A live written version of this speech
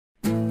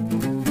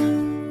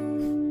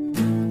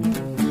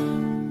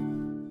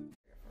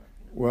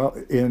Well,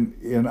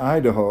 in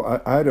Idaho,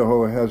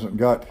 Idaho hasn't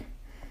got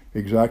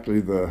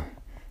exactly the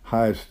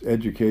highest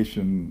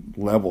education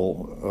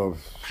level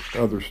of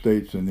other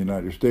states in the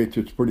United States.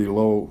 It's pretty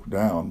low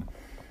down.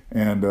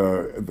 And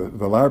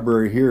the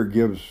library here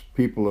gives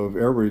people of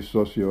every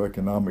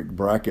socioeconomic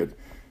bracket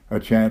a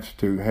chance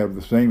to have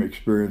the same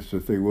experience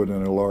that they would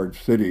in a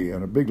large city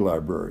and a big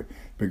library.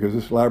 Because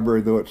this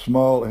library, though it's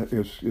small,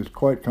 is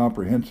quite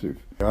comprehensive.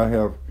 I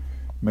have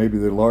maybe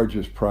the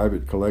largest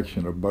private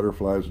collection of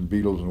butterflies and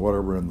beetles and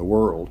whatever in the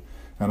world.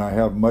 And I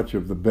have much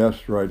of the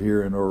best right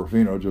here in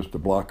Orofino, just a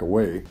block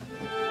away.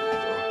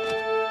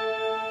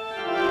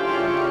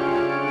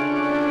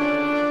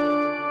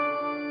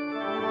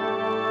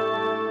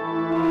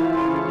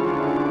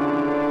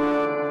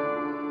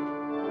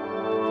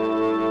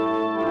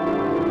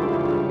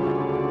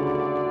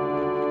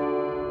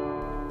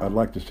 I'd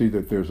like to see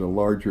that there's a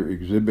larger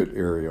exhibit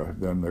area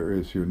than there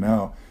is here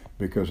now,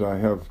 because I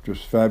have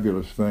just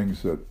fabulous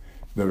things that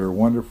are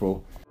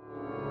wonderful.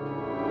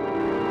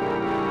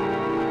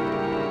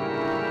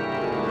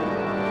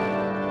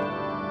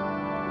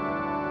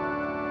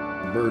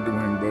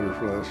 Bird-winged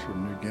butterflies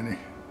from New Guinea.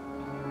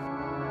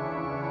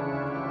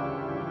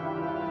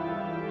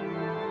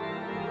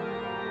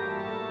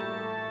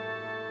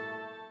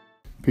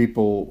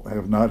 People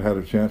have not had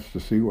a chance to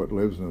see what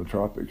lives in the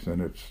tropics,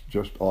 and it's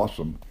just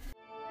awesome.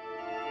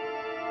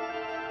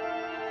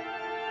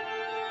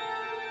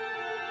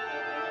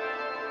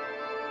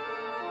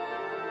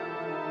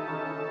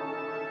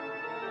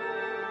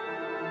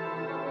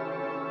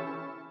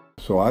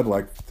 So I'd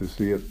like to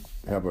see it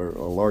have a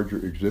larger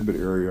exhibit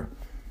area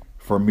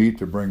for me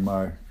to bring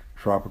my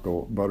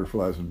tropical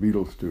butterflies and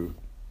beetles to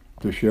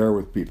share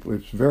with people.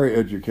 It's very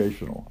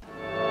educational.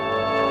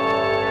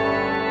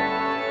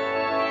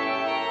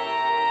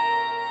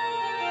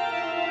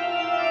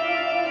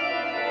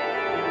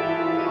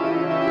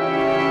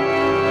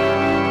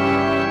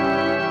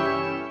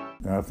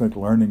 And I think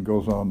learning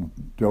goes on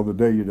till the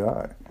day you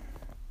die.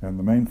 And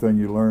the main thing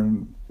you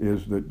learn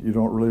is that you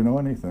don't really know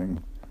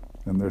anything.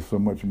 And there's so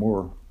much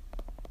more,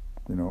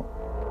 you know.